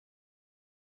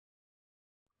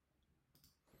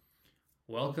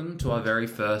Welcome to our very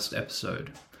first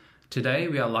episode. Today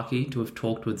we are lucky to have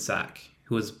talked with Zach,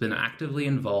 who has been actively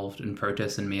involved in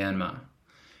protests in Myanmar.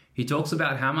 He talks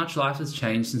about how much life has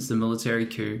changed since the military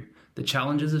coup, the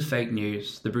challenges of fake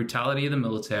news, the brutality of the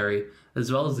military,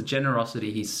 as well as the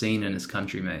generosity he's seen in his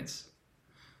countrymates.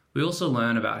 We also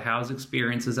learn about how his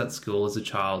experiences at school as a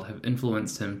child have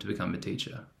influenced him to become a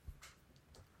teacher.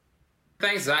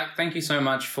 Thanks, Zach. Thank you so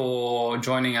much for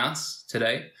joining us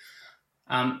today.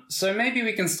 So maybe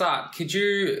we can start. Could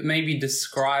you maybe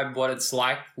describe what it's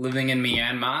like living in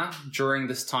Myanmar during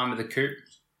this time of the coup?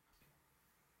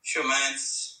 Sure, man.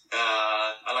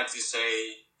 I'd like to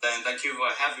say thank you for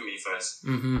having me first.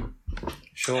 Mm-hmm.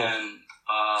 Sure. And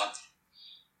I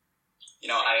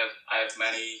have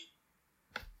many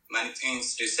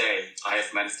things to say. I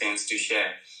have many things to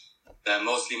share. They're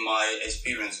mostly my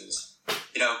experiences.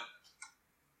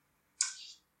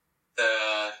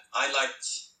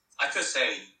 I could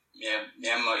say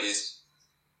Myanmar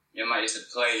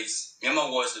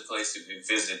was a place to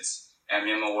visit, and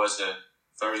Myanmar was a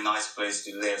very nice place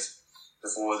to live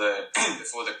before the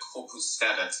coup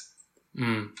started.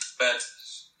 But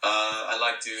I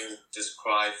like to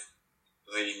describe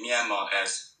the Myanmar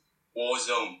as war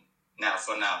zone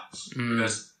for now,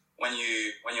 because when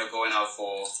you're going out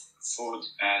for food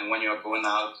and when you're going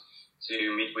out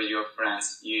to meet with your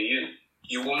friends,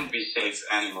 you won't be safe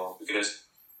anymore, because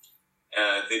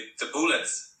the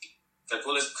bullets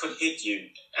could hit you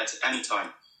at any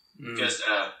time, because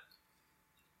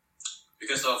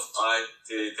of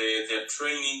their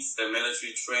trainings, their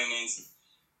military trainings.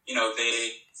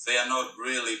 They are not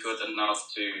really good enough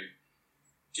to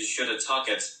shoot a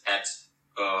target at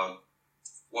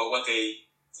what they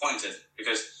pointed,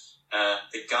 because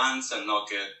the guns are not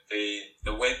good.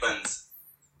 The weapons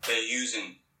they're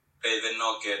using they're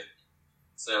not good.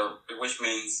 So which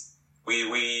means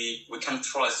we can't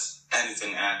trust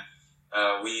anything, and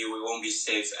we won't be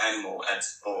safe anymore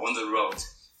or on the road.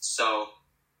 So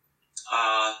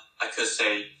I could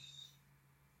say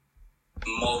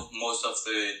most of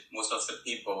the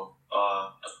people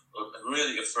are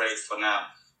really afraid for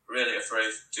now, really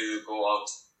afraid to go out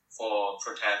for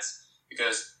protests,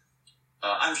 because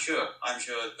I'm sure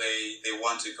they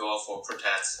want to go out for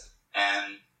protests,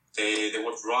 and they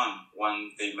would run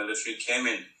when the military came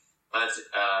in. But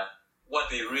what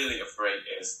they're really afraid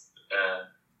is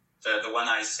the one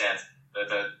I said,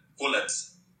 the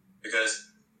bullets, because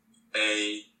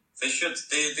they shoot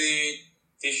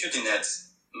in at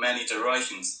many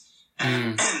directions,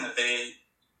 and they're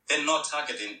not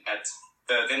targeting at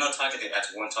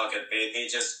one target. They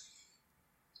just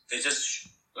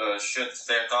shoot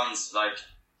their guns like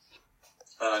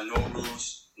no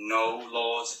rules, no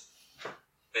laws.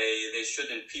 They shoot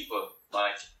in people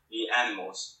like the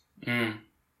animals.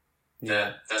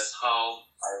 That's how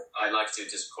I like to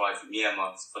describe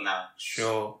Myanmar for now.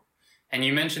 Sure. And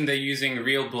you mentioned they're using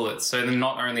real bullets, so they're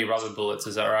not only rubber bullets,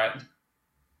 is that right?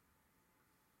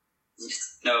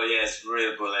 No, yes,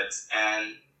 real bullets.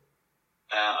 And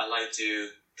I like to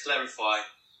clarify,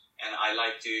 and I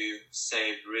like to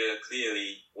say real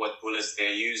clearly what bullets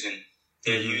they're using.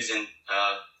 They're using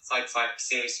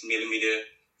 5.56 millimeter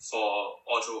for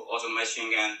auto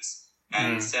machine guns,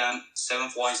 and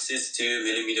 7.62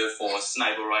 millimeter for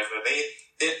sniper rifle.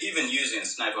 They're even using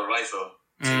sniper rifle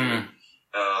to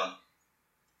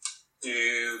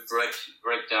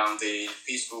break down the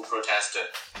peaceful protester.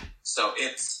 So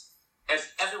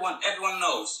everyone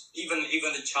knows, even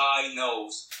the child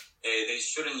knows they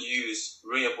shouldn't use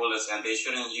real bullets, and they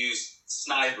shouldn't use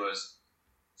snipers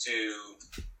to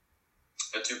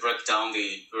break down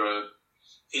the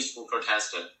peaceful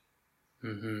protester.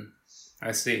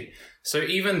 I see. So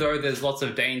even though there's lots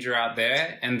of danger out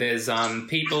there, and there's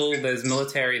there's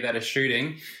military that are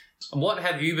shooting, what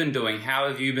have you been doing? How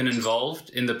have you been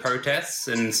involved in the protests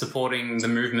and supporting the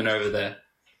movement over there?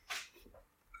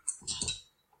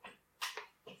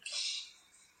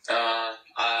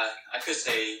 I could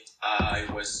say I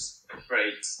was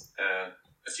afraid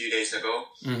a few days ago,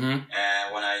 and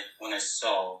when I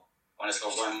saw when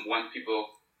people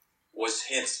was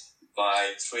hit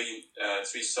by three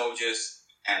soldiers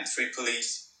and 3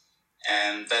 police,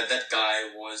 and that guy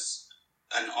was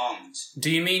unarmed. Do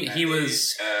you mean he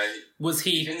was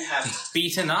he didn't have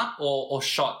beaten up or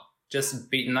shot?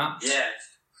 Just beaten up? Yeah.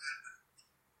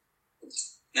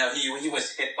 No, he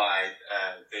was hit by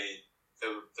the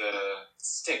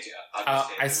stick.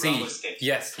 I see. Stick,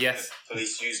 yes. The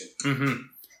police using.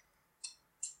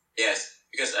 Yes,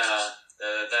 because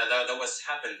that was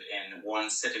happened in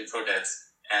one sitting protest,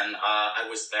 and I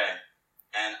was there.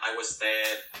 And I was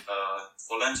there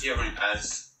volunteering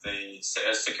as the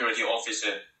security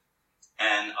officer,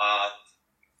 and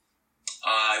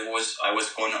I was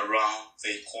going around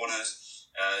the corners,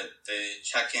 they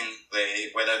checking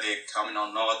whether they're coming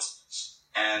or not,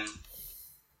 and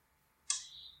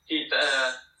they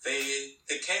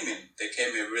came in. They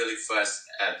came in really fast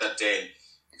that day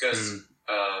because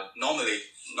normally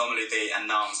they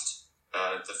announced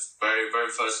the very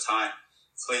first time,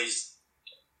 please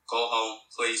go home.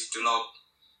 Please do not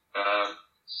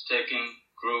stick in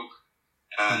group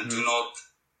and do not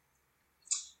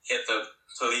hit the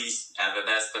police. And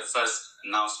that's the first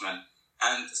announcement.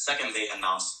 And the second they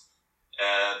announced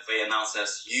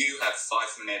as you have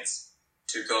 5 minutes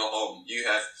to go home. You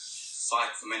have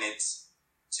 5 minutes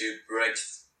to break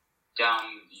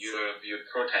down your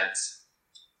protest.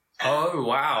 And oh,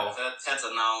 wow. That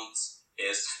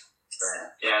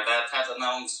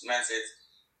announcement is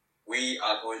we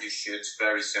are going to shoot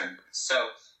very soon. So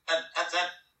at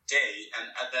that day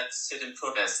and at that sit-in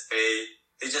protest, they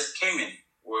just came in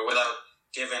without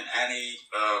giving any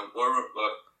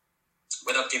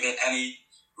without giving any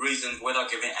reason, without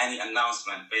giving any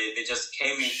announcement. They just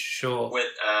came in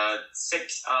with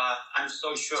 6. I'm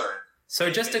so sure. So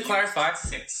just to clarify,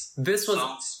 6 this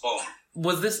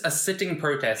was this a sitting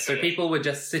protest? So people were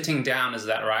just sitting down, is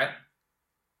that right?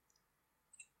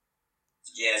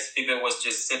 Yes, people was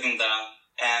just sitting down,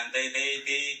 and they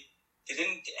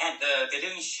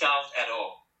didn't shout at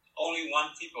all. Only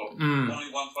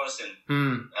only one person.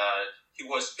 He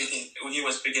was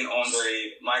speaking on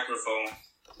the microphone,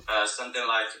 something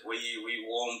like we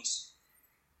won't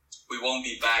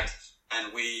be back,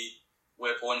 and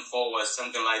we're going forward,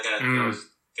 something like that.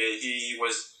 He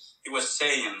was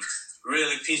saying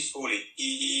really peacefully.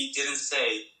 He didn't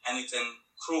say anything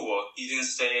cruel. He didn't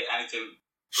say anything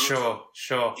brutal.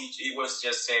 Sure. He was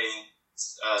just saying,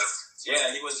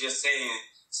 he was just saying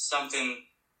something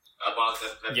about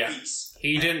the peace.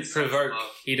 He didn't provoke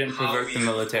the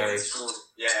military.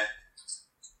 Yeah.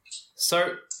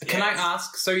 So can I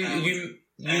ask? So you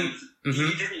He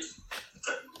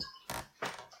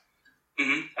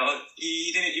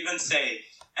didn't even say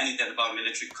anything about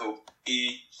military coup.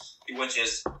 He was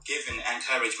just giving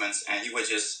encouragements, and he was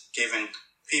just giving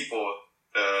people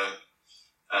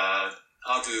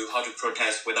how to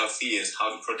protest without fears, how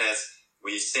to protest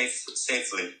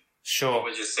safely. Sure. He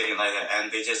was just saying like that,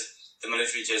 and the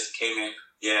military just came in.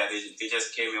 Yeah, they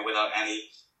just came in without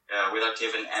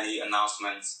giving any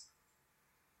announcements.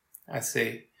 I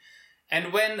see.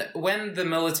 And when the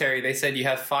military, they said you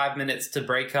have 5 minutes to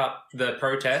break up the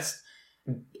protest,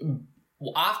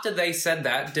 after they said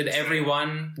that, did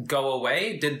everyone go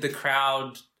away? Did the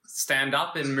crowd stand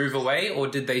up and move away, or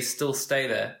did they still stay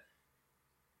there?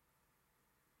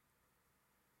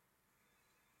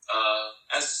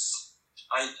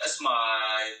 As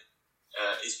my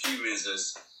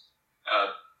experiences,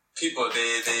 people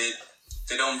they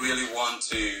don't really want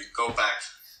to go back,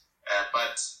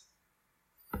 but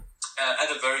at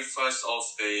the very first of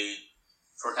the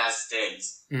protest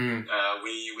days,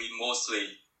 we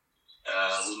mostly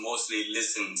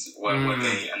listened what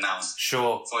they announced.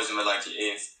 Sure. For example, like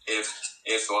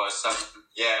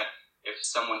if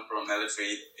someone from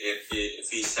military, if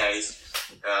he says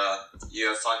you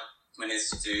have 5 minutes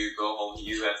to go home,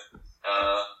 you have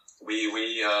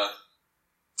we are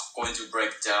going to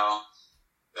break down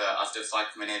after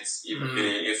 5 minutes, if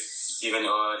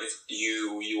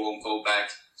you won't go back.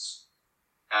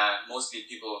 Mostly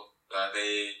people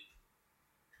they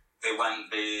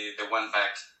went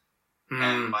back,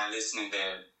 and by listening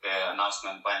their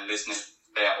announcement, by listening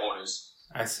their orders.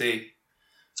 I see.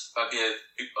 But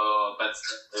people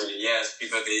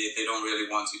they don't really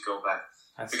want to go back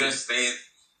because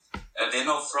they're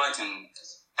not frightening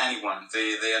anyone.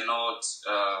 They are not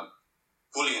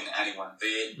bullying anyone.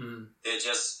 They're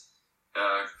just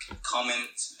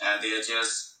comment. They are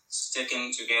just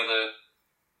sticking together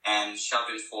and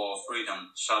shouting for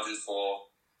freedom, shouting for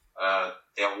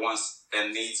their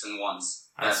needs and wants.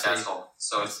 That's all.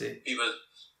 So people,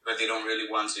 but they don't really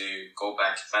want to go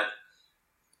back. But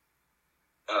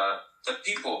the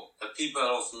people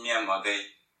of Myanmar,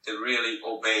 they really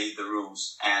obey the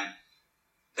rules, and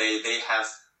they have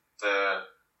the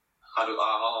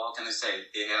how can I say?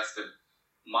 They have the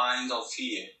mind of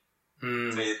fear.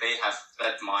 They have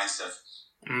that mindset.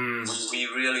 We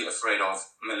really afraid of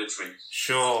military.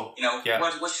 Sure.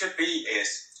 What should be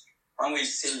is when we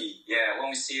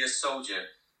see a soldier,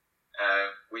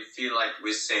 we feel like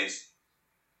we're safe,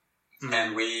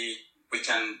 and we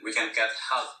can get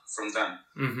help from them.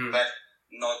 But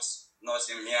not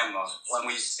in Myanmar. When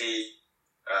we see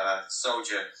a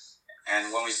soldier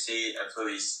and when we see a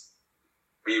police,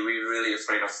 we really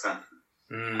afraid of them.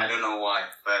 I don't know why,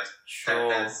 but sure.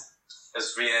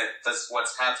 That's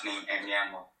what's happening in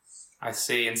Myanmar. I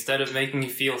see. Instead of making you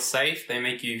feel safe, they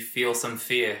make you feel some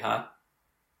fear, huh?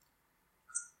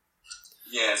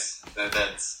 Yes,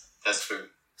 that's true.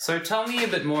 So tell me a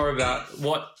bit more about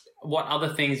what other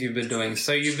things you've been doing.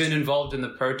 So you've been involved in the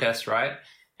protest, right?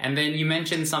 And then you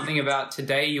mentioned something about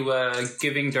today you were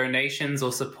giving donations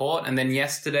or support, and then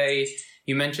yesterday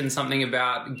you mentioned something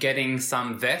about getting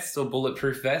some vests or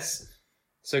bulletproof vests.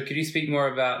 So could you speak more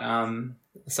about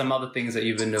some other things that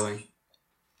you've been doing?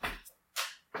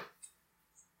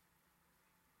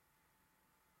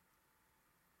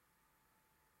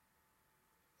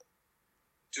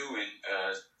 Doing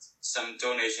some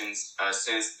donations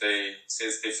since the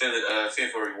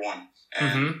February 1,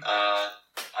 and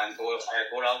I go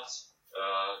out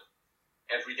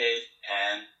every day,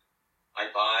 and I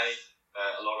buy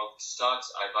a lot of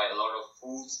stocks, I buy a lot of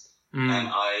foods, and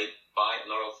I buy a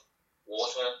lot of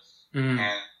water,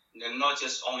 and not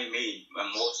just only me, but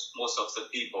most of the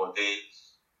people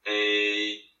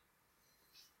they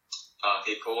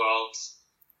go out,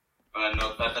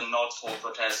 not for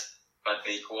protest, but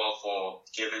they go out for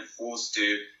giving foods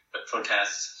to the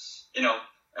protests.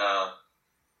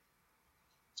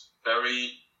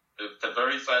 The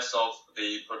very first of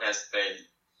the protest day,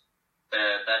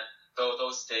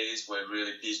 those days were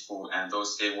really peaceful, and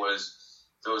those days were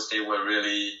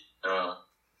really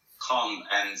calm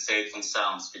and safe and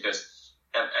sound, because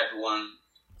everyone,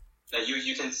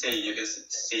 you can see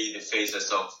the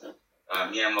faces of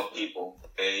Myanmar people.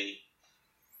 They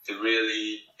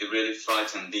really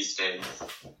frightened these days.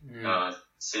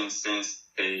 Since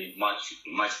the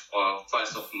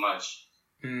first of March,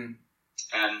 and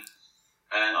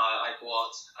I go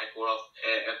out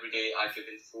every day. I give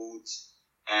in food,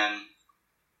 and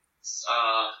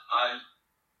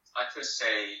I could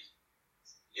say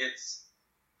it's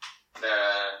the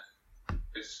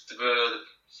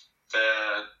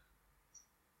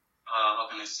how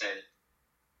can I say,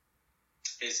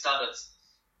 they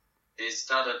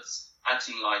started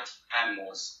acting like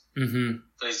animals.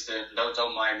 Please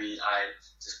don't mind me.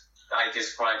 I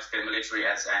describe the military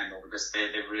as animal, because they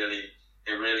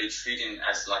really treating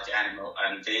us like animal,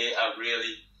 and they are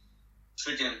really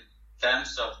treating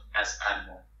themselves as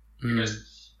animal. Because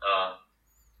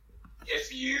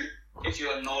if you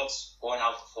are not going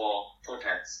out for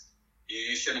protests,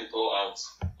 you shouldn't go out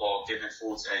for giving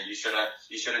foods, and you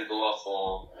shouldn't go out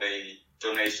for the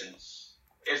donation.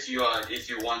 If you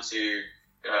want to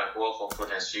go out for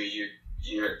protest,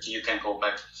 you can go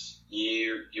back.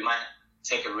 You might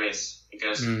take a risk,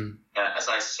 because as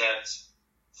I said,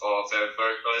 for the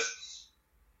very first,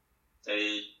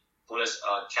 the bullets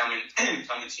are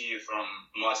coming to you from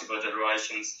multiple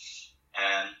directions,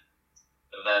 and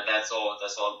that's all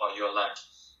about your luck.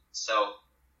 So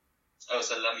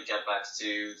let me get back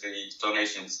to the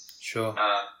donations. Sure.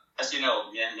 As you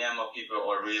know, Myanmar people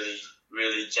are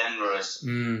really generous.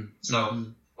 So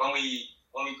when we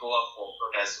go out for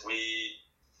protest, we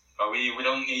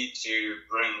don't need to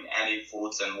bring any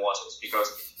foods and waters,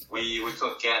 because we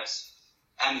could get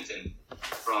anything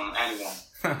from anyone.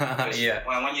 Yeah.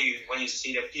 When you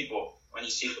see the people, when you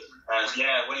see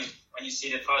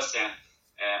the person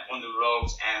on the road,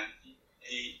 and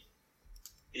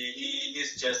he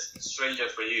is just a stranger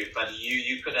for you, but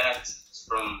you could ask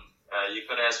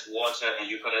water, and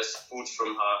you could ask food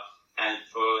from her, and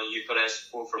you could ask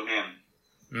food from him.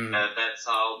 That's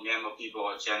how Myanmar people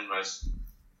are generous.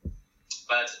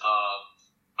 But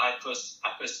I could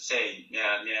say,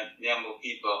 Myanmar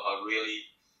people are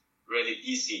really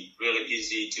easy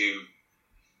to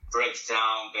break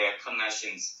down their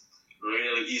connections,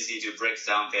 really easy to break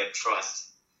down their trust.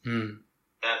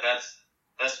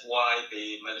 That's why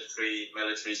the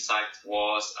military site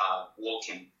was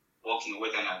working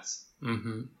within us.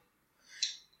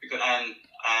 Because and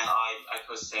I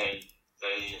could say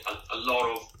a lot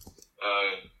of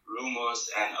rumors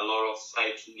and a lot of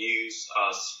fake news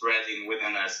are spreading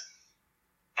within us,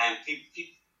 and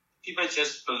people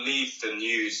just believe the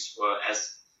news.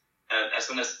 As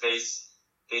soon as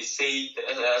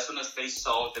as soon as they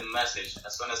saw the message,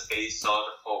 as soon as they saw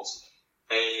the post,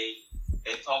 they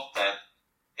thought that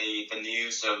the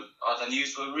news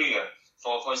were real.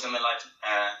 For example, like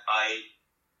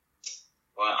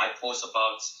I post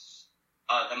about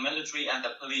the military and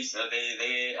the police.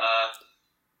 They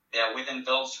are within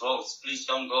those roads. Please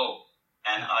don't go.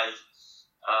 And I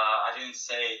didn't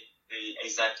say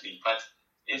exactly, but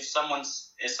if someone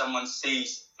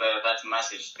sees that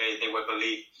message, they will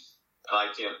believe,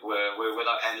 like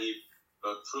without any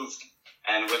proof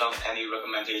and without any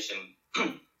recommendation.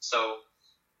 So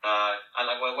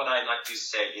what I like to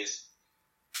say is,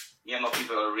 Myanmar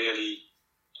people are really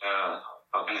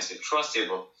how can I say,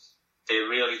 trustable. They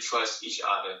really trust each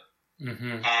other.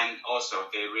 Mm-hmm. And also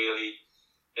they're really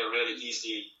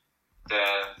easy.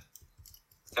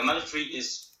 The military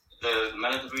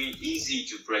easy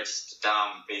to break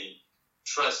down the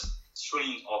trust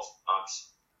string of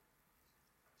acts.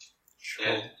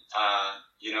 Sure.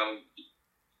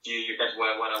 You get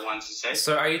what I want to say?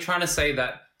 So are you trying to say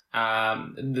that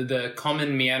the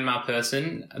common Myanmar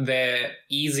person, they're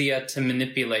easier to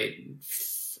manipulate?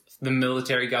 The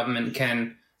military government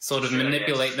can sort of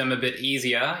manipulate them a bit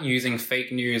easier using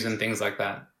fake news and things like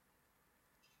that.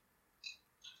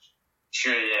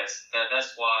 Sure, yes.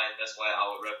 That's why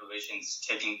our revolution is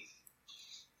taking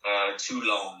too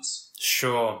long.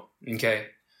 Sure. Okay.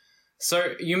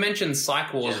 So you mentioned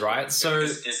psych wars, right? So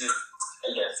this is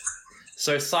yes.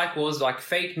 So psych wars, like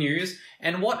fake news,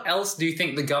 and what else do you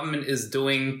think the government is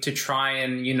doing to try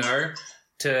and,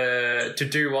 to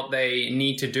do what they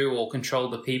need to do or control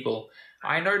the people?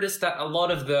 I noticed that a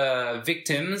lot of the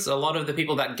victims, a lot of the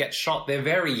people that get shot, they're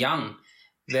very young.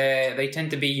 They tend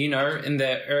to be, in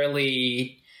their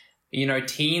early,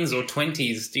 teens or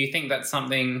 20s. Do you think that's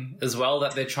something as well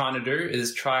that they're trying to do,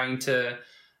 is trying to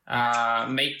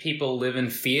make people live in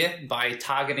fear by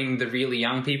targeting the really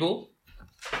young people?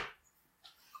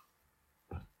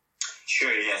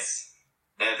 Sure, yes.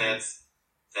 That's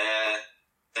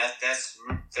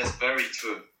very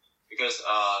true. Because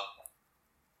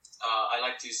I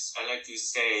like to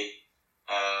say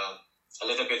a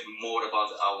little bit more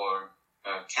about our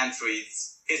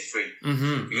country's history.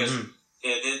 Mm-hmm, because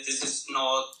this is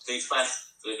not the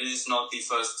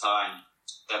first time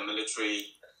the military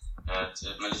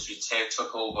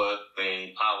took over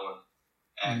the power,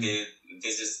 and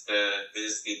this is the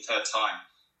third time.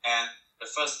 And the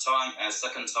first time and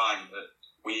second time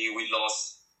we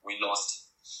lost,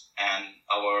 and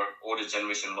our older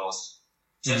generation lost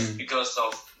just because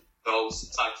of those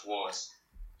type wars.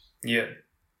 Yeah,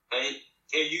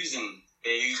 they're using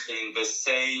the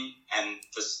same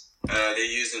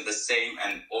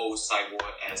and old side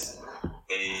war as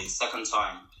the second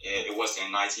time. It was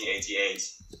in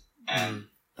 1988, and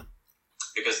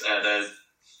because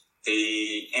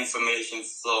the information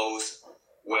flows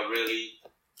were really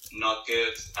not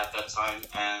good at that time,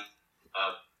 and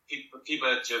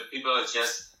people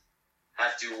just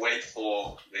have to wait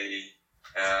for the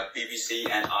BBC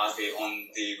and RT on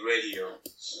the radio.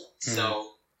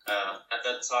 So at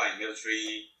that time,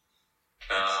 military,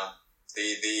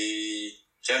 the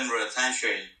general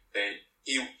attention,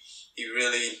 he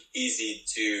really easy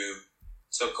to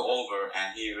took over,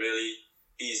 and he really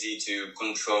easy to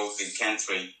control the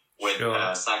country with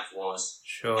psych wars.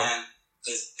 Sure. And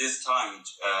this time,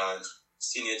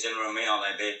 Senior General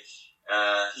Mayon,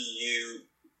 he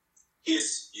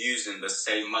is using the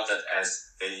same method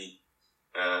as the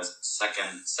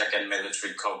second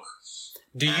military coup.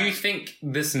 Do you think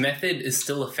this method is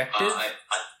still effective?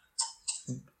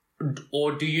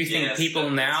 Or do you think people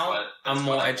now are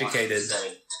more educated?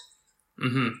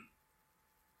 Mm-hmm.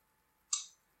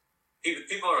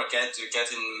 People are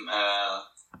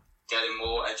getting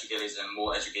more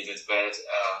educated, but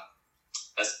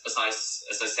as I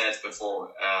said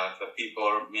before, the people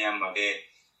of Myanmar,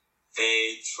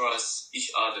 they trust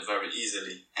each other very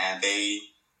easily, and they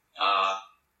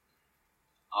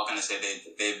how can I say,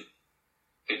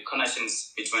 the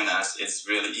connections between us is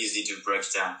really easy to break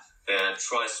down. The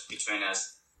trust between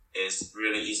us is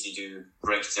really easy to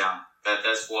break down.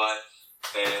 That's why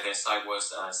the side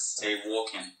wars stay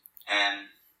working, and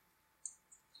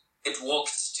it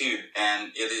works too,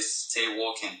 and it is stay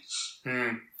working.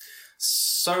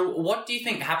 So what do you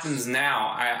think happens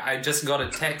now? I just got a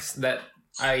text that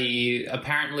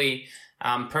apparently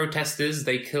protesters,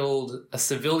 they killed a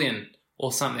civilian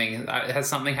or something. Has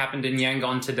something happened in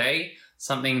Yangon today?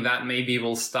 Something that maybe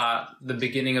will start the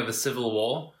beginning of a civil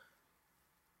war?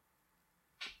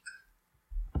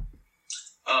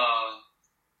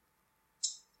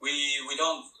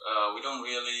 We don't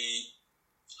really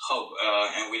hope,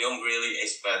 and we don't really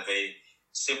expect the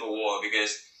civil war,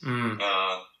 because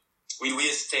we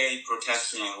stay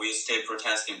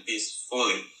protesting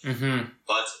peacefully.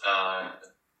 But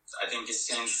I think it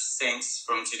seems things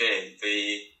from today,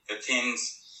 the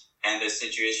things and the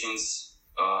situations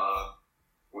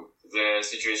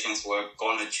were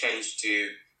going to change to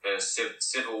the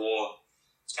civil war,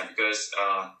 because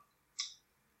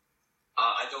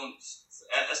I don't,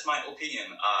 as my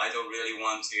opinion, I don't really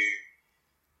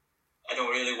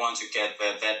want to get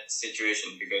that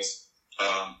situation, because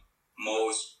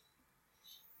most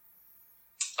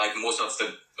of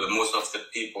the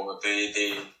people,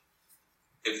 they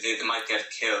might get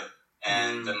killed,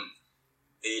 and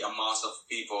the amounts of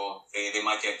people they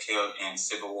might get killed in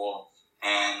civil war.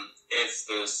 And if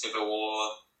the civil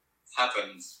war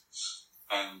happened,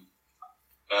 and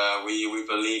we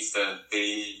believe that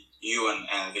the UN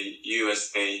and the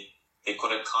US they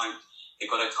could have come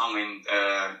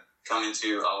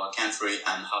into our country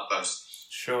and help us.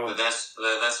 Sure. But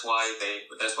that's why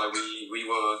we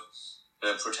were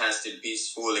protested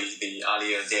peacefully the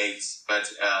earlier days.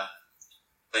 But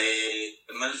the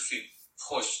military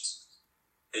pushed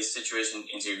the situation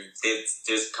into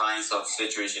this kinds of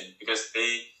situation because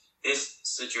this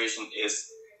situation is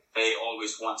they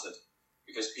always wanted,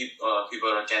 because people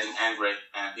are getting angry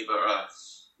and people are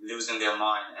losing their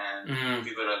mind and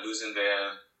people are losing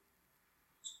their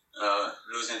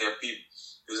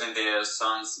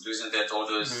sons, losing their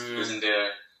daughters, losing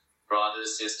their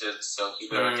brothers, sisters. So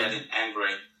people are getting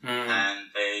angry,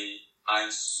 and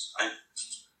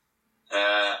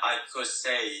I could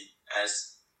say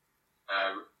as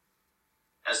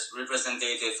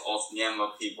representative of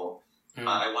Myanmar people,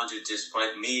 I want to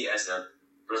describe me as a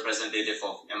representative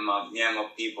of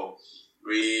Myanmar people.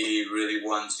 We really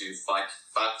want to fight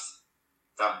back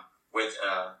them with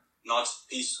not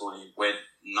peacefully with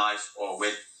knife or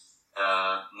with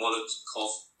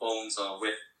Molotov bombs or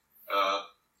with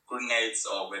grenades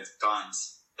or with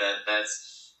guns.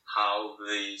 That's how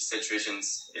the situation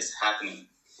is happening.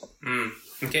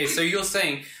 Okay, so you're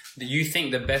saying that you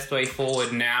think the best way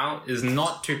forward now is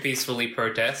not to peacefully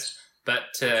protest,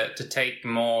 but to take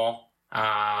more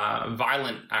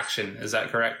violent action. Is that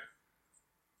correct?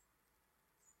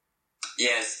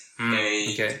 Yes.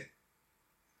 Okay.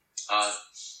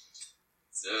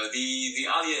 The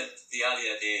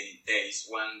earlier days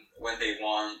when they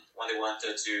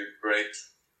wanted to break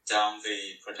down the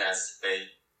protest, they,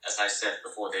 as I said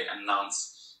before, they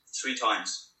announced 3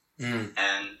 times.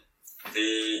 And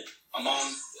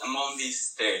among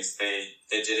these days they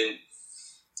didn't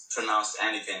pronounce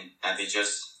anything, and they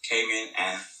just came in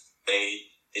and they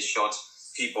shot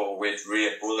people with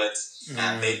real bullets,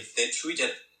 and they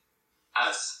treated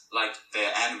us like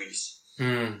their enemies.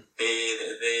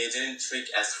 They didn't treat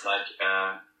us like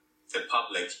the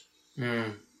public.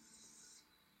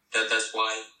 That's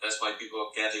why people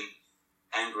are getting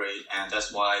angry, and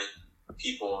that's why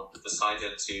people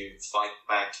decided to fight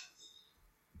back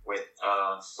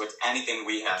with anything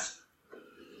we have.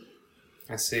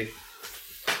 I see.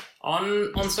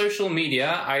 On social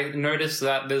media, I noticed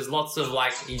that there's lots of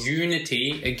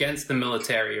unity against the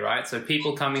military, right? So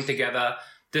people coming together,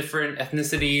 different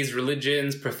ethnicities,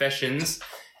 religions, professions.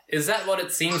 Is that what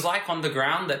it seems like on the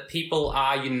ground, that people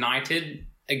are united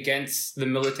against the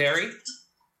military?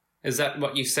 Is that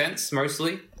what you sense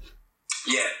mostly?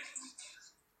 Yeah.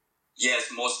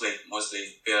 Yes, mostly.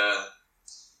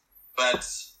 But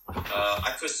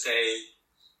I could say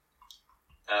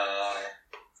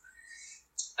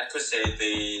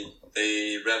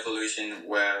the revolution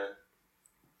were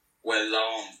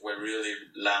really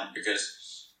long because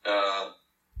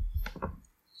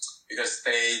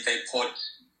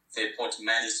they put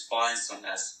many spies on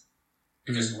us,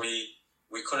 because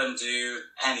we couldn't do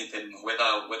anything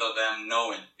without them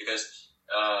knowing, because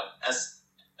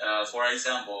for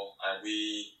example,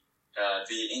 the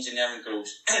engineering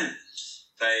groups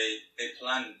they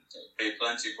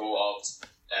plan to go out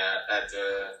at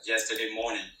yesterday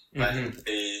morning, but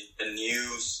the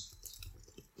news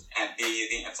and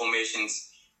the information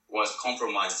was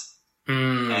compromised,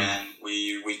 and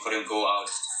we couldn't go out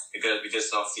because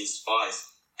of these spies.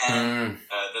 And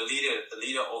the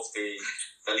leader of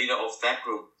that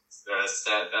group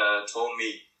told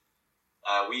me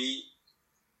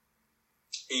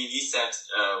he said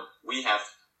we have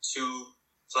 2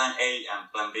 plan A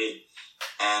and plan B,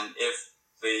 and if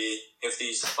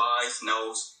the spies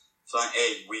knows plan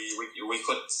A, we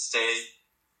could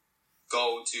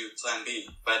go to plan B.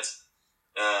 But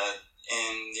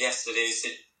in yesterday's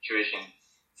situation,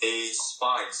 these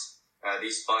spies,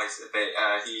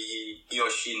 he or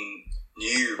she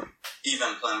knew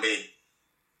even plan B.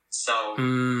 So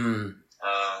they're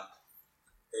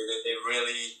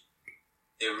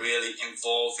really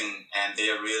involved in, and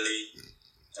they're really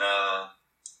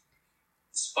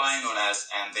spying on us,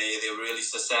 and they're really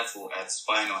successful at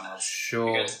spying on us.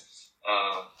 Sure. Because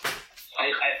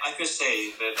I could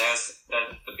say that that's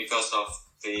because of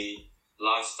the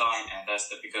lifestyle, and that's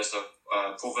because of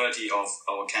poverty of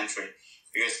our country.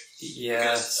 Because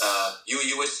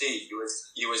you will see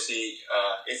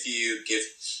if you give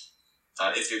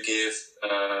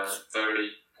a very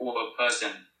poor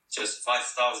person just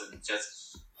 5,000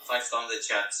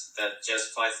 chats, that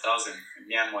just 5,000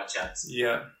 Myanmar chats.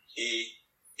 Yeah. He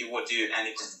would do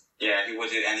anything. Yeah, he would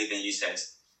do anything you say.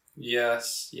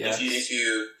 Yes. If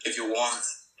you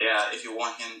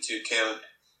want him to kill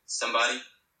somebody,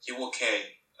 he will kill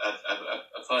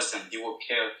a person, he will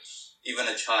kill even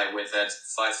a child with that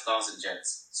 5,000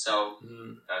 jets. So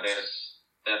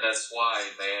that's why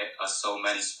there are so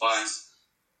many spies.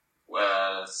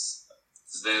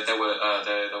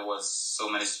 There was so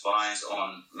many spies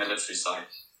on military side.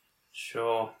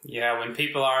 Sure. Yeah, when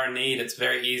people are in need, it's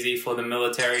very easy for the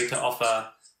military to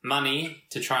offer money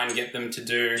to try and get them to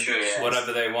do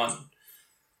whatever they want.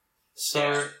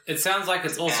 So it sounds like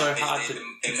it's also hard to...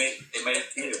 They made it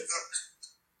clear.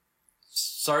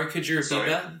 Sorry, could you repeat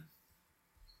that?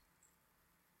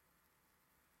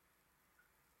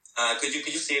 Could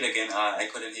you say it again? I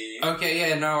couldn't hear you. Okay,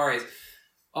 yeah, no worries.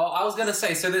 Oh, I was going to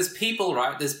say, so there's people,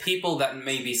 right? There's people that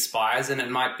may be spies, and it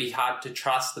might be hard to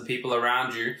trust the people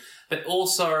around you. But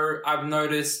also, I've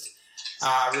noticed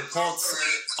reports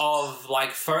of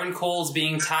like phone calls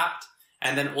being tapped,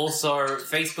 and then also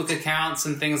Facebook accounts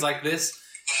and things like this.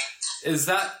 Is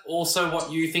that also what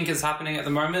you think is happening at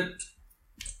the moment?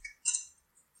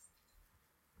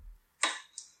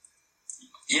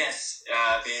 Yes,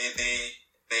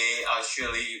 they are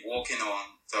surely working on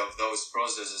those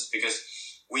processes, because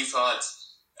we thought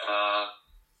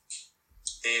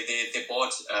they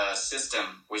bought a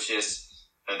system which is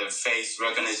the face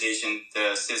recognition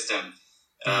system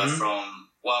from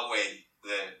Huawei,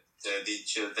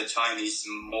 the Chinese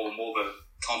mobile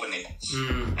company,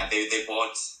 and they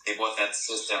bought that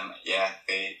system. Yeah,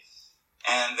 they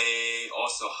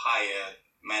also hired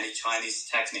many Chinese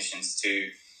technicians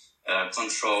to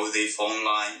control the phone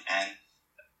line and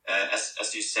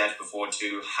as you said before,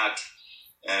 to hack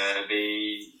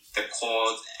the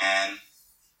code, and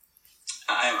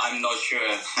I'm not sure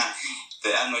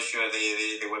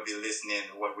they will be listening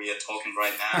to what we are talking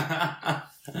right now.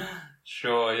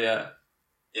 Sure, yeah.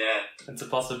 Yeah. It's a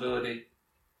possibility.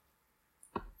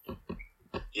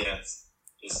 Yes,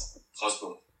 it's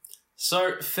possible.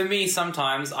 So for me,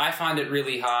 sometimes I find it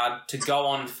really hard to go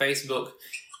on Facebook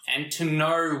and to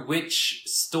know which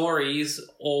stories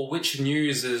or which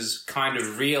news is kind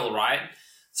of real, right?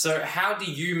 So how do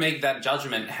you make that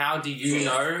judgment? How do you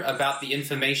know about the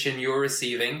information you're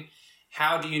receiving?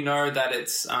 How do you know that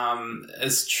it's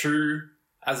as true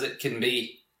as it can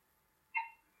be?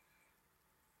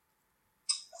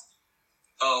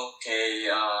 Okay,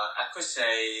 I could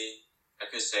say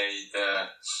the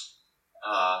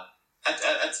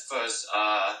at first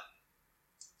I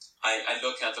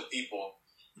look at the people.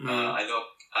 I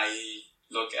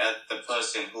look at the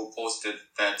person who posted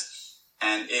that,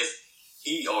 and if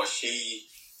he or she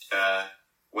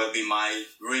will be my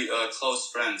close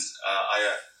friends,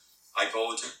 I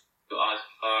go to ask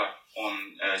her on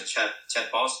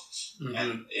chat box,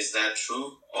 and is that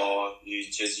true, or you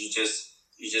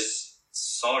just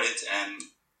saw it and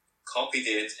copied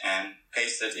it and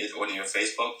pasted it on your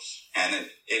Facebook, and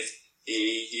if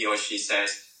he or she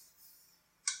says,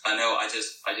 I know, I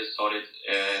just saw it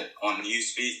on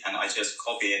newsfeed and I just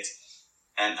copied it,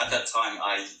 and at that time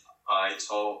I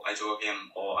told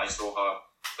him or I told her,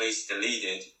 please delete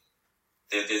it.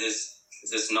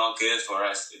 This is not good for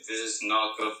us. This is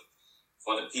not good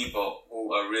for the people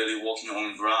who are really walking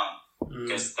on ground,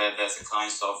 because there's a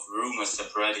kind of rumor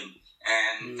spreading.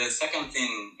 And the second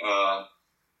thing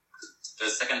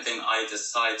I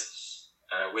decide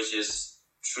which is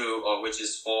true or which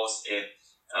is false is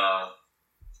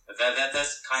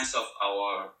that's kind of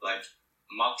our like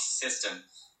mock system.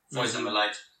 For example,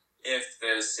 like if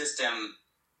the system,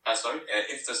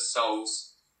 if the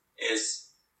source is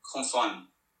confirmed,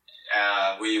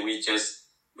 we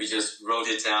just wrote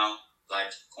it down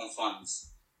like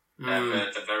confirms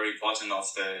at the very bottom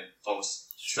of the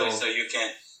post. Sure. So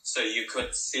you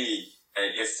could see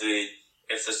if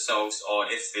the source or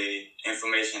if the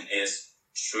information is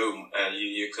true.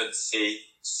 You could see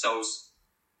source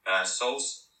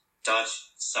Dutch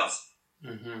stuff.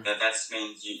 That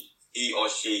means he or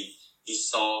she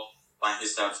saw by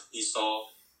himself. He saw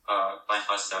by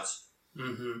herself.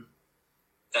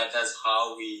 That's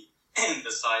how we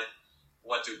decide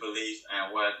what to believe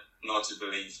and what not to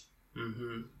believe.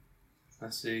 I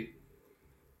see.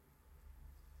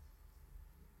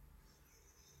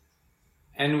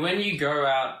 And when you go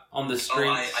out on the street...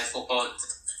 Oh, I forgot.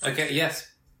 Okay, yes.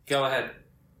 Go ahead.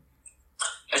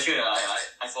 Actually,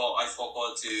 I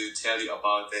forgot to tell you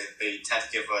about the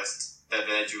tactical verse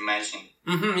that you mentioned.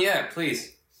 Yeah,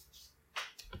 please.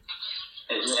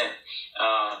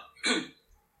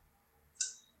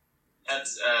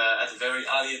 At the very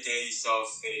early days of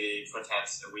the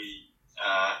protest,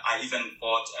 I even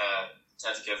bought a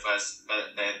tactical vest,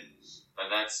 but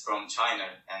that's from China,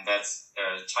 and that's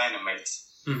China made,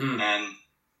 and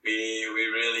we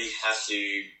really have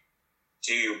to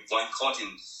do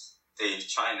boycotting the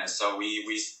China. So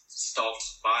we stopped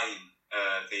buying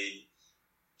the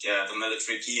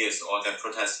military gears or the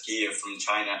protest gear from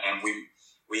China, and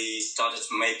we started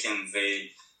making the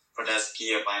protest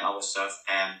gear by ourselves.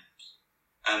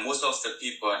 And most of the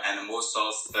people and most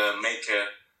of the maker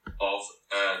of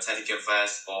tactical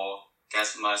vest or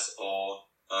gas mask or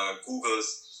Googles,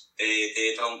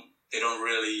 they don't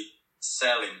really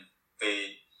selling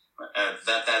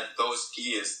that those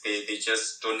gears. They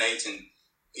just donating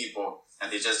people,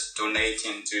 and they just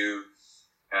donating to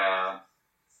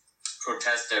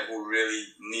protester who really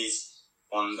needs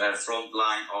on the front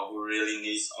line or who really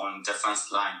needs on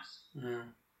defense line.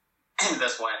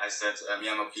 That's why I said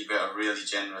Myanmar people are really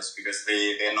generous, because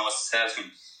they're not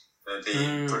selling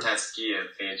the protest gear.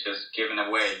 They're just giving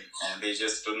away, and they're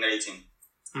just donating.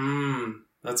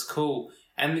 That's cool.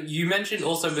 And you mentioned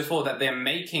also before that they're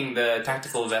making the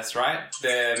tactical vests, right?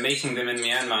 They're making them in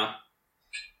Myanmar.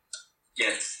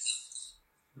 Yes.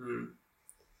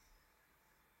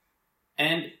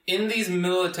 And in these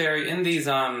military, in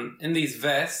these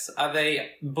vests, are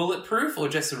they bulletproof or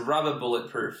just rubber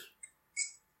bulletproof?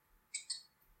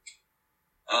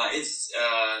 It's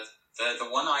the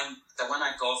one I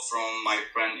got from my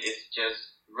friend is just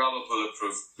rubber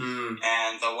bulletproof.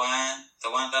 And the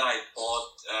one that I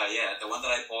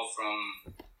bought from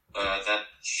that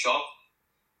shop,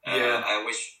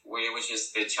 which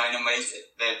is the China made,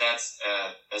 that's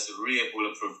a real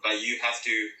bulletproof. But you have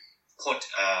to put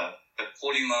the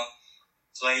polymer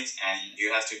plate, and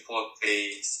you have to put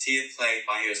the steel plate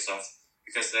by yourself,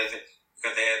 because there's a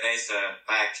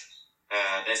bag.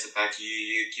 There's a bag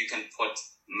you can put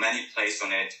many plates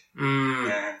on it.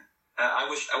 I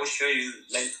will show you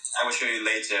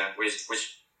later which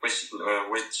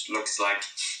looks like.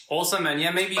 Awesome, man.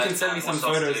 Yeah, maybe you can send me some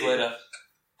photos later.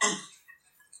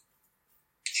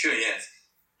 Sure, yes.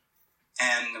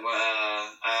 And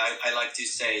I like to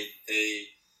say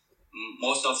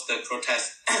most of the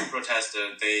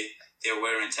protesters they're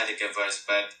wearing tactical vests,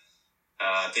 but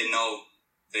they know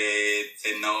the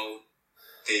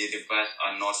vests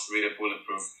are not really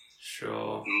bulletproof.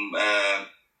 Sure.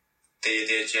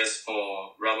 They're just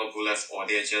for rubber bullets, or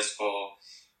they're just for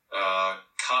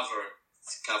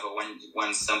cover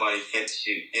when somebody hits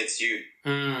you.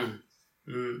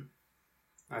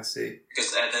 I see.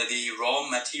 Because the raw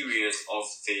materials of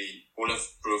the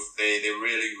bulletproof, they're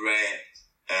really rare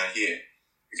here.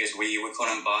 Because we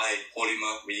couldn't buy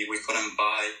polymer, we couldn't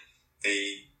buy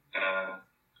the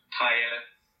tire,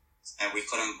 and we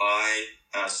couldn't buy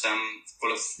some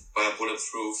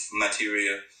bulletproof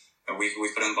material. We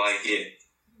couldn't buy here.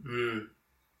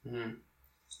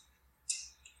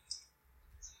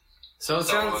 So it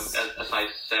sounds. As I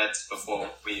said before,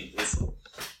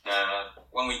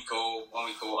 when we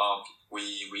go out,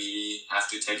 we have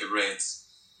to take a risk.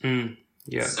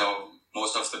 Yeah. So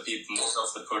most of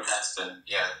the protesters,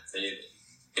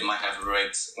 they might have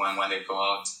risks when they go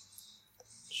out.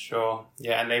 Sure.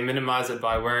 Yeah, and they minimize it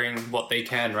by wearing what they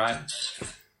can, right?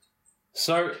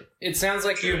 So it sounds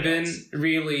like you've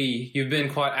been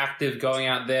quite active going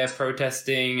out there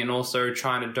protesting and also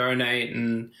trying to donate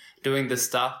and doing this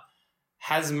stuff.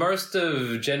 Has most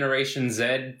of Generation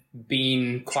Z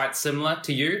been quite similar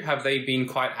to you? Have they been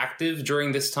quite active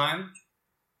during this time?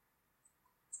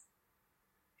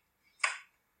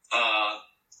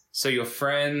 So your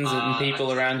friends and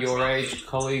people around your age,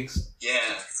 colleagues?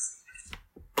 Yeah.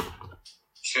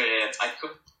 Sure, yeah. I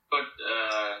could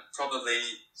probably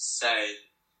say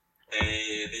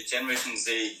the Generation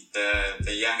Z,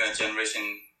 the younger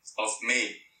generation of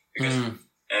me,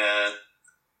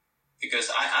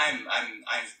 because I'm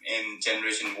in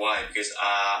Generation Y, because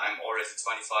I'm already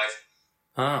 25,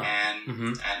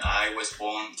 and I was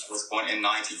born in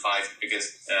 95,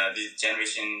 because the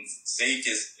Generation Z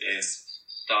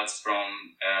starts from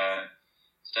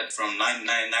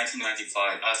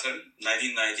 1995,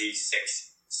 1996.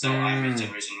 So I'm in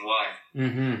Generation Y.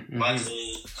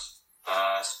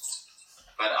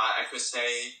 But I could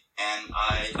say, and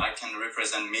I can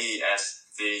represent me as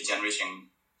the Generation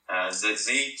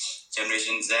Z,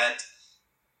 Generation Z.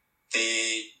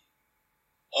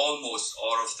 Almost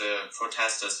all of the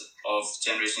protesters of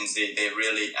Generation Z, they're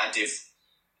really active,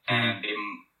 and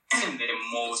they're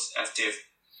most active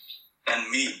than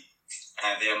me,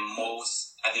 and they're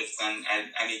most active than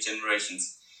any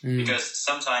generations. Because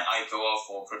sometimes I go out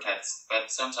for protest,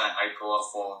 but sometimes I go out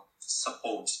for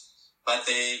support. But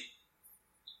they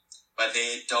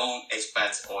don't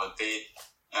expect, or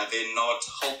they're not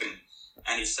hoping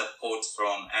any support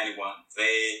from anyone.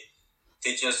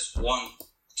 They just want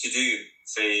to do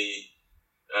the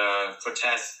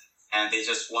protest, and they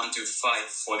just want to fight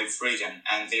for the freedom,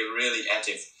 and they're really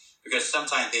active. because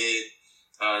sometimes they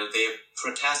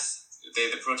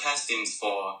protesting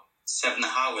for 7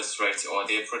 hours straight, or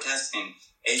they're protesting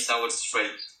 8 hours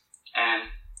straight, and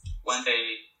when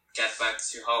they get back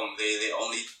to home, they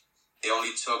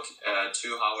only took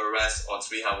 2-hour rest or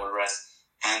 3-hour rest,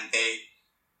 and they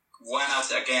went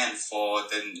out again for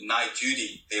the night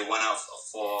duty. They went out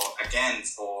for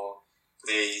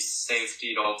the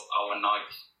safety of our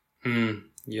night.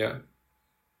 Yeah.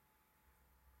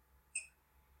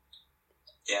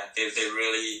 Yeah, they're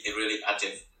really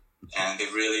active, and they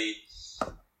really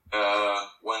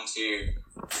want to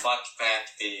fight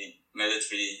back the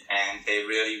military, and they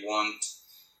really want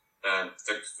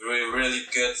the really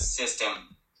good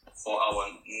system for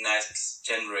our next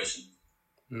generation.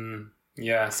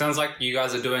 Yeah, sounds like you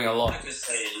guys are doing a lot. I could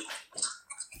say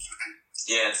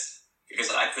yes,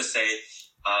 because I could say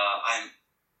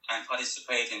I'm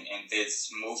participating in this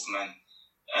movement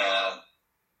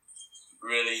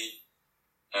really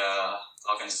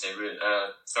how can I say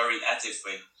very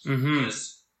actively,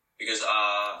 because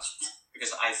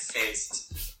I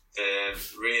faced the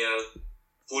real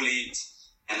bullied,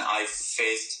 and I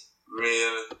faced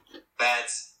real bad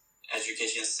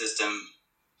education system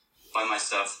by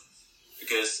myself.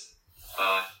 Because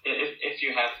if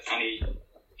you have any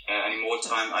more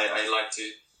time, I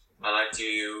like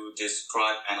to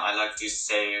describe, and I like to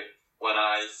say what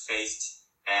I faced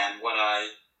and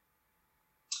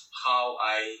how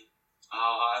I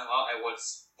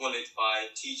was bullied by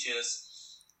teachers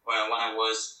when I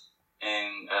was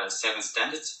in 7th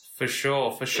standard. For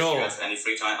sure. If you have any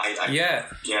free time, yeah.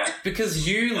 Because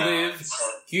you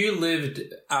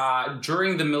lived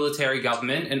during the military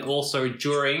government, and also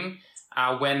during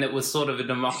when it was sort of a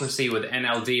democracy with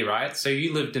NLD, right? So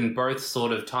you lived in both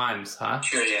sort of times, huh?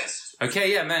 Sure, yes.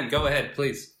 Okay, yeah, man, go ahead,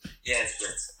 please. Yes.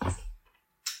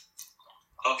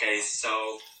 Okay,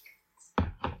 so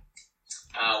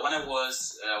when I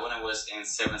was in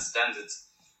 7th standard,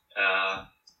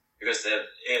 because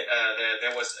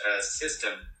there was a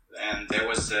system, and there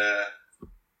was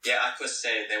I could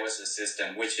say there was a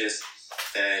system, which is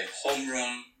the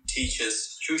homeroom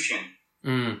teachers tuition.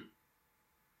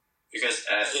 Because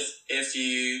if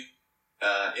you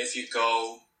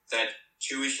go that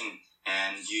tuition,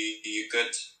 and you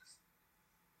could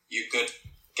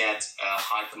get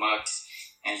high marks,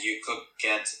 and you could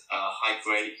get a high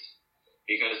grade,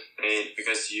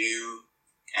 because you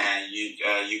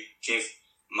give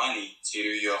money to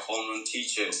your homeroom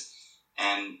teachers,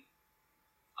 and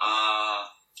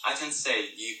I can say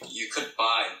you could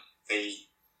buy the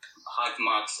high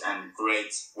marks and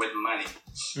grades with money.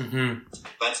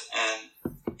 But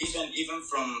even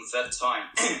from that time,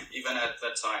 even at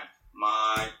that time,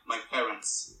 my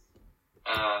parents,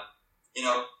 I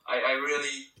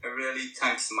really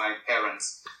thanks my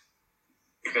parents,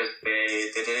 because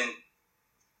they didn't,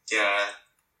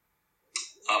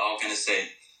 how can I say,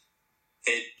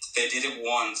 they didn't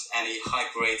want any high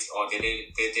grades, or they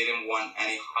didn't want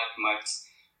any high marks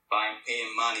by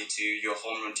paying money to your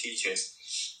homeroom teachers.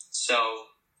 So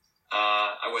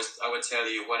I would tell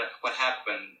you what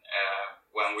happened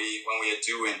when we are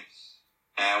doing,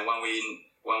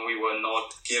 when we were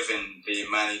not given the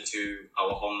money to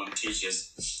our homeroom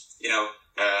teachers.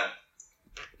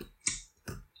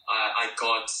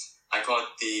 I got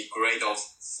the grade of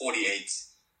 48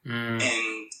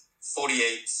 in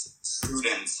 48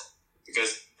 students,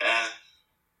 because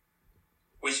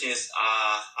which is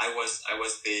I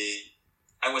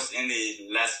was in the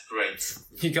last grade.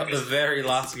 You got the very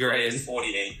last grade.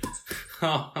 48.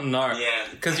 Oh no! Yeah,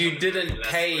 because you didn't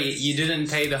pay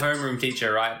the homeroom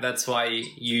teacher, right? That's why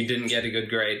you didn't get a good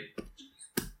grade.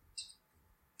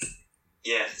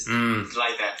 Yes,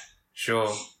 like that.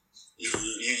 Sure.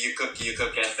 You could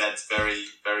get that very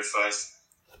very first.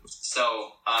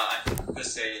 So I could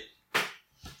say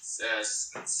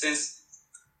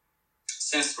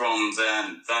since from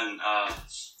then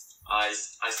I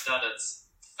started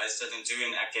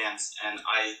doing against, and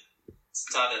I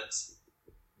started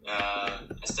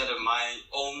my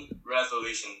own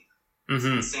revolution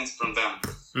since from them,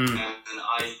 and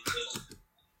I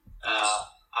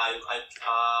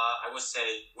would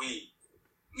say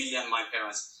me and my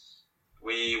parents,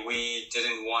 we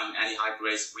didn't want any high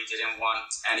grades, we didn't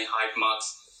want any high marks,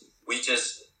 we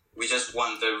just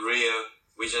want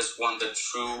the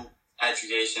true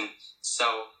education.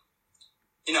 So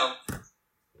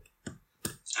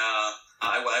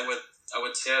I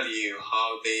would tell you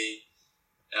how the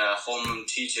homeroom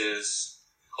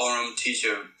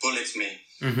teacher bullied me.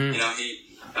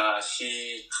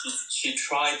 She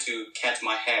tried to cut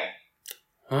my hair.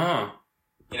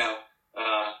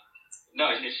 No,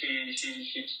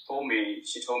 she told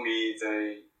me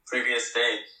previous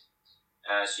day,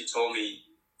 she told me,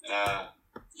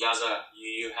 Yaza,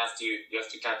 you have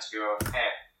to cut your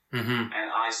hair. Mm-hmm.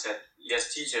 And I said,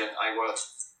 yes, teacher, I will.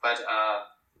 But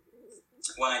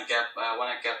when I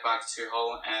get back to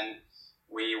home, and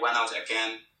we went out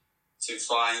again to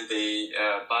find the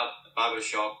barber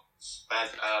shop, but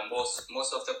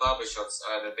most of the barber shops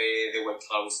they were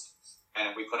closed,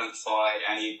 and we couldn't find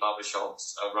any barber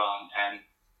shops around.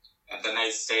 And the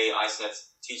next day, I said,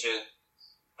 teacher,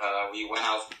 we went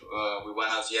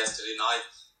out yesterday night,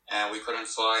 and we couldn't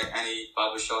find any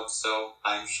barber shops. So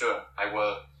I'm sure I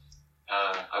will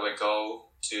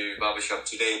go to barber shop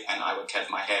today, and I will cut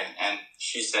my hair. And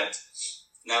she said,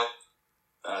 no,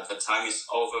 the time is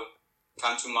over.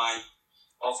 Come to my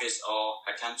office, or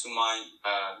I come to my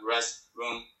rest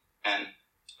room, and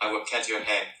I will cut your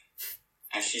hair.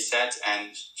 And she said,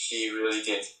 and she really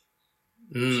did.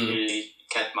 She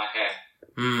cut my hair.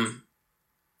 Mm.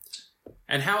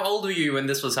 And how old were you when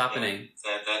this was happening?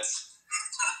 That's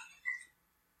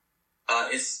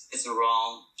it's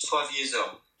around 12 years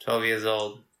old. 12 years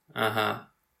old. Uh-huh.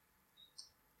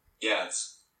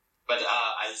 Yes. But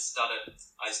I started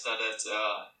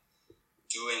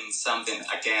doing something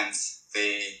against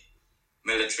the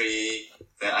military.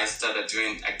 That I started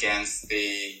doing against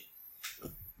the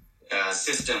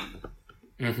system.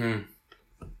 Mm-hmm.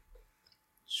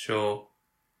 Sure.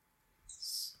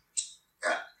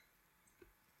 Yeah.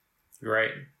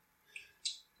 Great.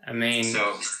 I mean...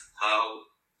 So,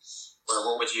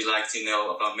 what would you like to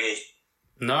know about me?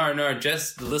 No,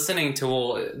 just listening to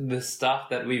all the stuff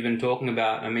that we've been talking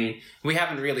about. I mean, we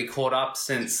haven't really caught up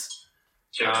since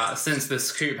the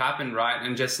scoop happened, right?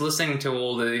 And just listening to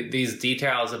all these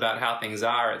details about how things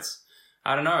are,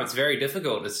 I don't know, it's very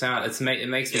difficult. It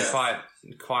makes me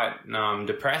quite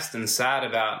depressed and sad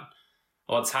about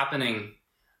what's happening.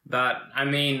 But I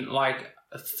mean, like,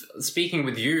 speaking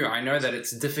with you, I know that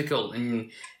it's difficult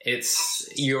and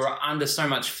you're under so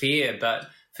much fear, but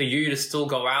for you to still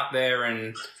go out there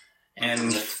and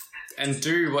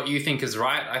do what you think is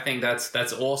right, I think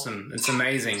that's awesome. It's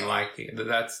amazing. Like,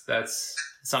 that's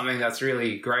something that's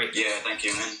really great. Yeah, thank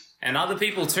you, man. And other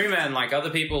people too, man. Like,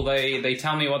 other people, they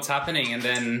tell me what's happening, and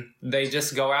then they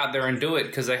just go out there and do it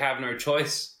because they have no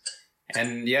choice.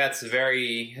 And yeah, it's a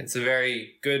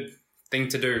very good thing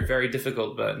to do. Very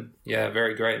difficult, but yeah,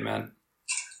 very great, man.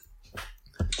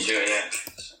 Yeah.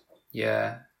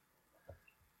 Yeah.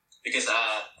 Because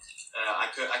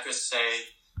I could say,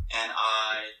 and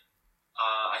I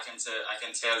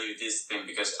can tell you this thing,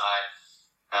 because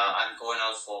I'm going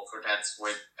out for protests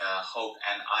with hope,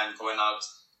 and I'm going out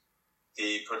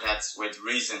the protests with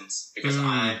reasons, because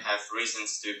I have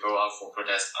reasons to go out for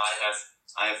protests.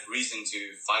 I have reason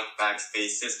to fight back the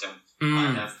system.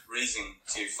 I have reason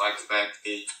to fight back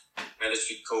the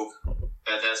military coup.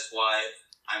 That's why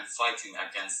I'm fighting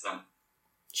against them.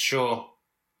 Sure.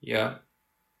 Yeah.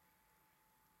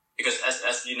 Because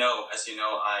as you know,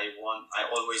 I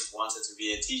always wanted to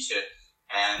be a teacher,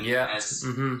 and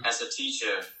as a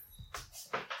teacher,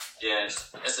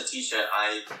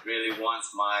 I really want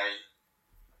my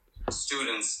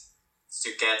students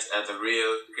to get the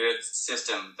real good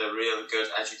system, the real good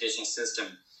education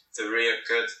system, the real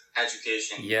good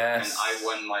education. Yes. And I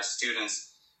want my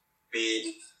students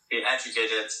be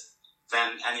educated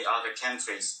than any other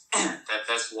countries.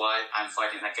 That's why I'm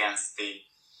fighting against the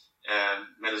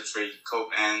military coup,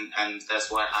 and that's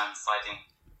why I'm fighting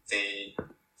the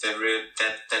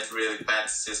really bad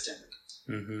system.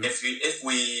 Mm-hmm. If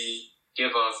we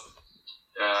give up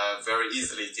very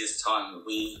easily this time,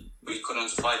 we couldn't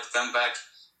fight them back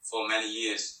for many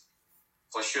years,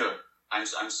 for sure. I'm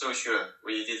so sure.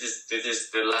 We did this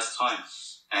the last time,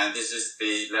 and this is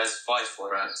the last fight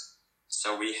for us.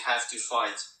 So we have to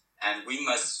fight, and we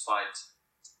must fight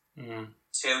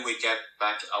till we get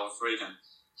back our freedom.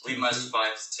 We must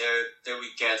fight till we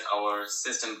get our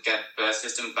system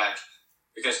back,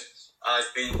 because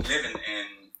I've been living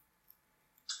in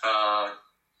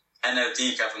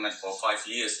NLD government for 5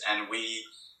 years, and we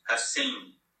have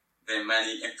seen the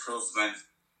many improvement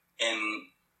in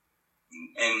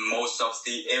most of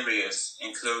the areas,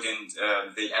 including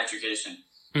the education.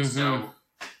 Mm-hmm. So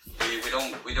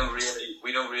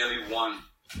we don't really want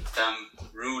them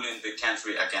ruling the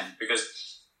country again, because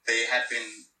they have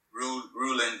been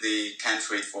ruling the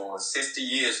country for 60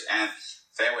 years, and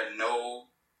there were no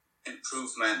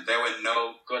improvement, there were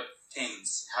no good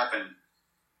things happen.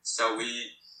 So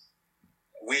we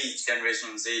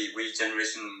Generation Z, we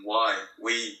Generation Y,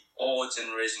 all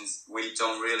generations, we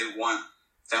don't really want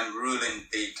them ruling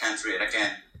the country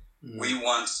again. Mm. We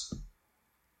want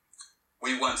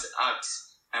act,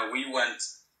 and we want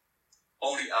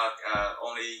only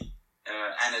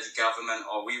energy government,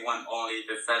 or we want only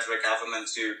the federal government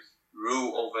to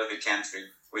rule over the country.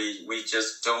 We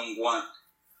just don't want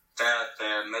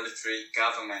the military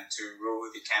government to rule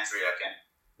the country again.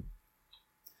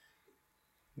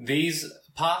 These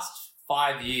past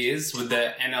 5 years with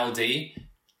the NLD,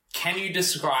 can you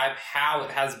describe how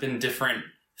it has been different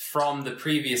from the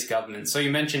previous government? So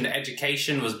you mentioned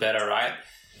education was better, right?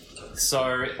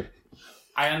 So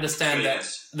I understand that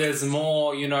there's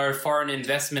more, foreign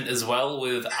investment as well,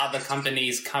 with other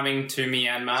companies coming to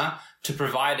Myanmar to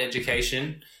provide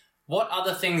education. What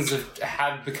other things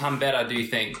have become better, do you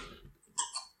think?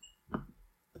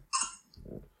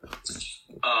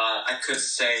 I could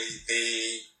say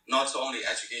not only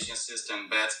education system,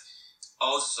 but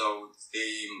also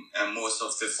the most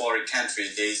of the foreign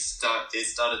countries they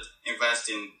started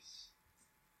investing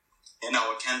in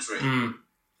our country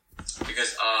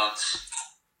because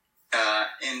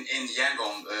in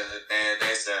Yangon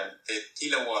there's the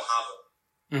Thilawa Harbor.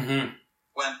 Mm-hmm.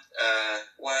 When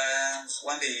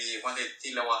the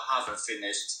Thilawa Harbor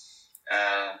finished,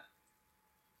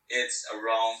 it's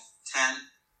around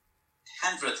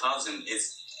 100,000.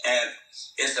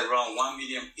 It's around 1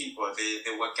 million people.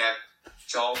 They will get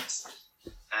jobs,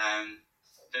 and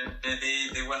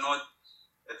they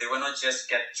will not just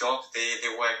get jobs. They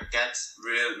will get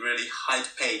really high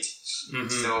paid. Mm-hmm.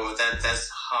 So that's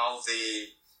how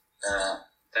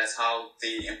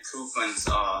the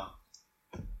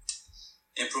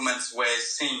improvements were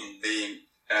seen.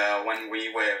 When we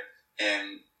were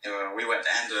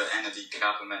under the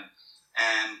government,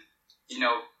 and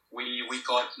we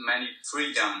got many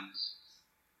freedoms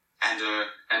under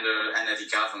the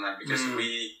government, because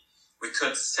we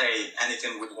could say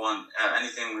anything we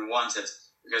wanted,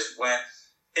 because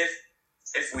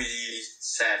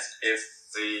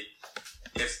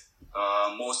if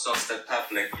most of the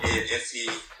public, if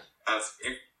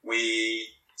we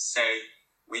say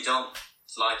we don't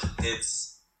like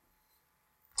this,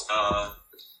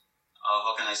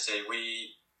 how can I say,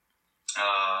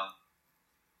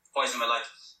 for example,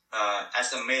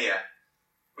 as a mayor,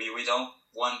 we don't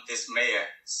want this mayor,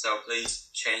 so please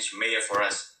change mayor for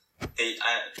us. The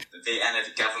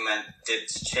NLD government did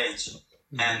change,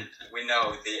 and we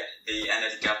know the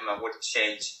NLD government would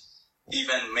change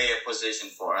even mayor position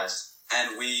for us.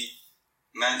 And we,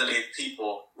 Mandalay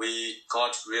people, we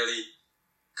got really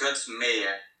good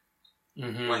mayor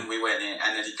when we were in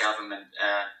NLD government.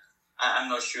 I'm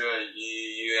not sure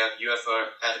you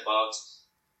ever heard about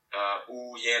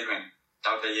Wu Yelun,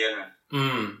 Dr. Yelun.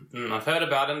 I've heard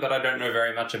about him, but I don't know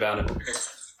very much about him.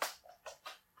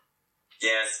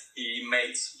 Yes, he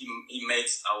made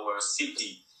our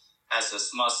city as a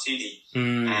smart city,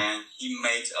 and he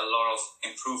made a lot of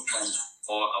improvement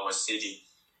for our city.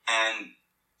 And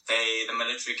the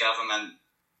military government,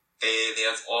 they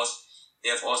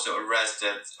have also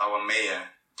arrested our mayor,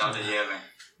 Dr.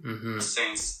 Yelun,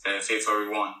 since February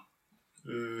 1.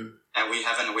 And we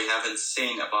haven't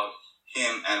seen about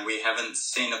him, and we haven't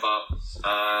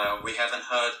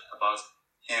heard about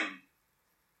him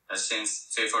since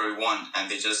February 1, and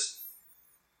they just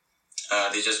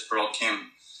broke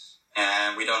him,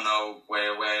 and we don't know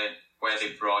where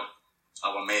they brought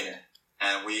our mayor,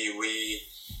 and we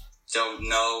don't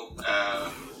know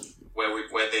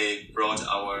where they brought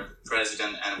our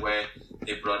president, and where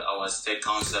they brought our state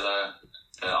councillor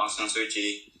Aung San Suu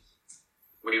Kyi.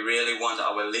 We really want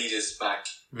our leaders back,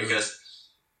 because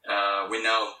we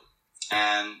know,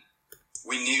 and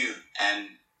we knew, and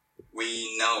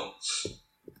we know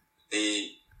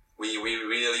we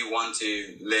really want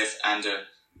to live under.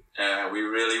 We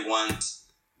really want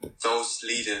those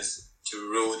leaders to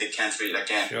rule the country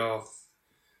again. Sure.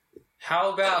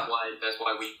 How about? That's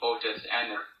why we voted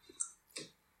Anna.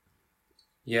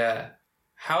 Yeah.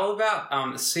 How about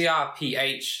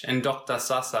CRPH and Dr.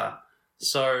 Sasa?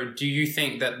 So, do you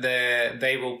think that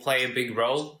they will play a big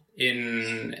role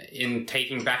in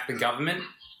taking back the government?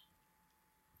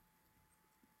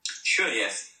 Sure.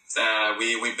 Yes.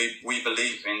 We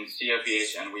believe in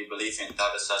CRPH, and we believe in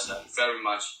Dr. Sasa very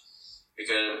much,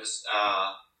 because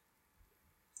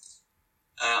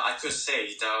I could say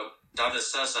that Dr.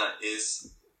 Sasa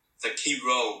is the key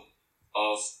role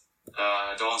of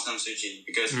Aung San Suu Kyi,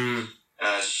 because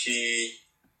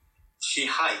she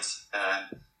hides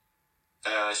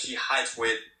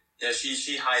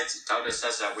Dr.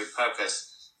 Sasa with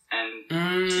purpose, and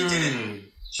she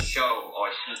didn't show,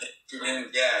 or she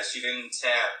didn't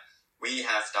tell we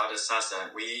have Dr.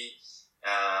 Sasa.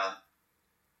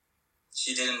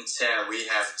 She didn't tell we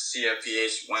have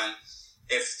CRPH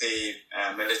if the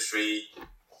military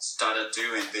started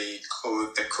doing the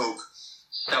coup.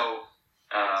 So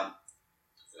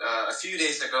a few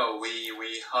days ago,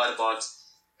 we heard about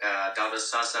Dr.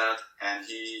 Sasa, and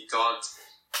he got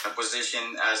a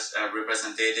position as a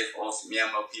representative of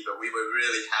Myanmar people. We were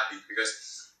really happy because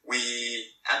we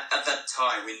at that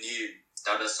time we knew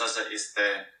Dr. Sasa is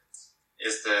the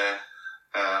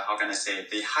how can I say,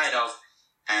 the height of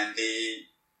and the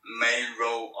main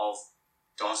role of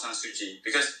Daw San Suu Kyi,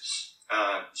 because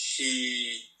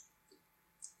she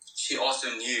also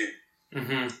knew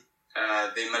the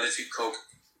military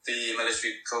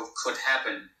coup could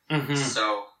happen.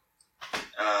 So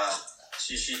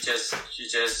she just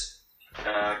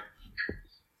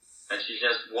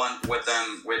went with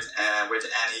them with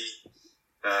any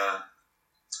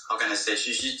how can I say,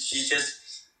 she just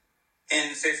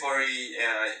in February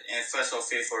in 1st of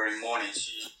February morning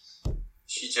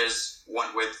she just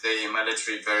went with the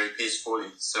military very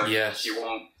peacefully. So she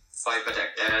won't fight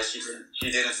back. She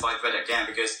didn't fight back again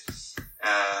because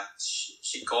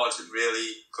she got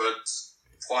really good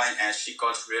point, and she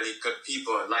got really good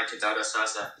people like Dr.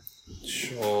 Sasa.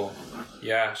 Sure.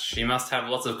 Yeah, she must have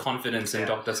lots of confidence in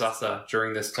Dr. Sasa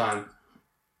during this time.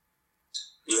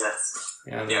 Yes.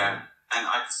 Yeah. And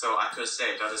I could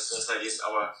say Dr. Sasa is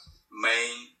our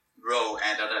main role,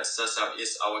 and Dr. Sasa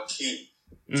is our key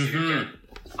to get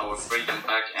our freedom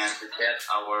back and to get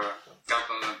our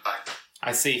government back.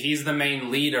 I see. He's the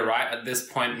main leader, right, at this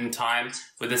point in time.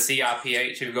 With the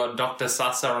CRPH, you've got Dr.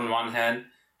 Sasa on one hand,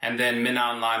 and then Min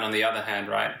Aung Hlaing on the other hand,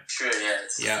 right? Sure,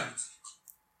 yes. Yeah.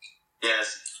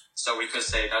 Yes. So we could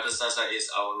say Dr. Sasa is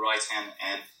our right hand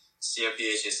and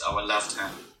CRPH is our left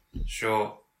hand.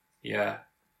 Sure. Yeah.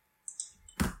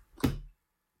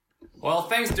 Well,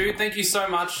 thanks, dude. Thank you so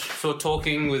much for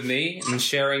talking with me and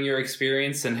sharing your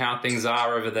experience and how things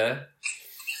are over there.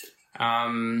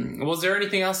 Was there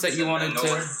anything else that you wanted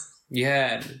to...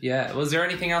 Yeah. Was there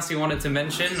anything else you wanted to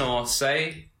mention or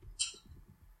say?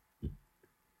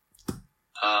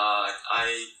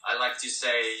 I like to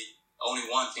say only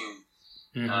one thing.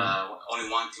 Only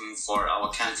one thing for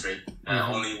our country.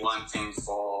 Only one thing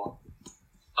for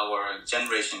our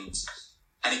generations.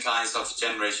 Any kinds of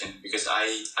generation, because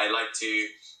I like to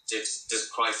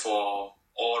describe for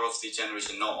all of the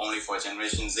generation, not only for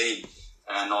Generation Z,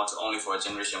 not only for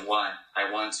Generation Y.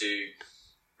 I want to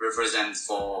represent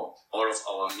for all of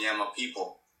our Myanmar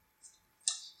people.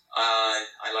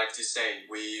 I like to say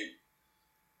we're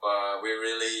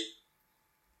really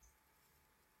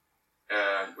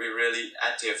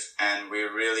active, and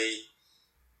we're really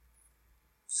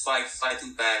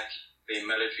fighting back the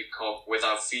military coup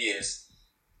without fears.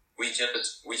 We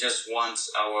just want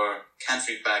our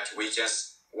country back. We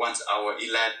just want our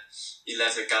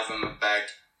elected government back.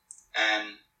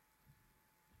 And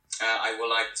I would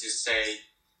like to say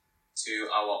to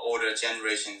our older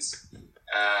generations,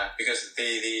 because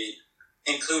they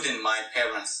including my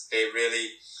parents, they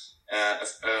really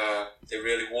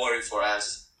worry for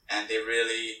us, and they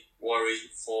really worry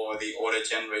for the older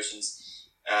generations.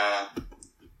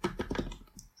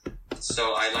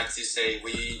 So I like to say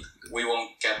we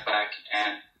won't get back,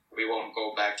 and we won't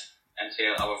go back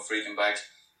until our freedom back,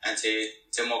 until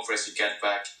democracy get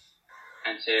back,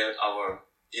 until our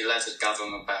elected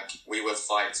government back. We will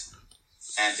fight.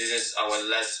 And this is our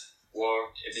last war.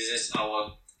 This is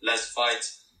our last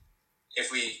fight.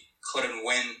 If we couldn't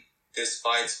win this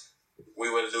fight, we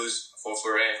will lose for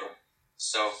forever.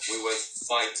 So we will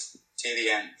fight till the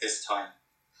end this time.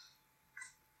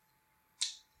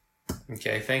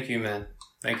 Okay, thank you, man.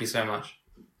 Thank you so much.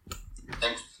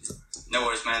 No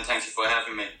worries, man. Thank you for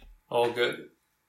having me. All good.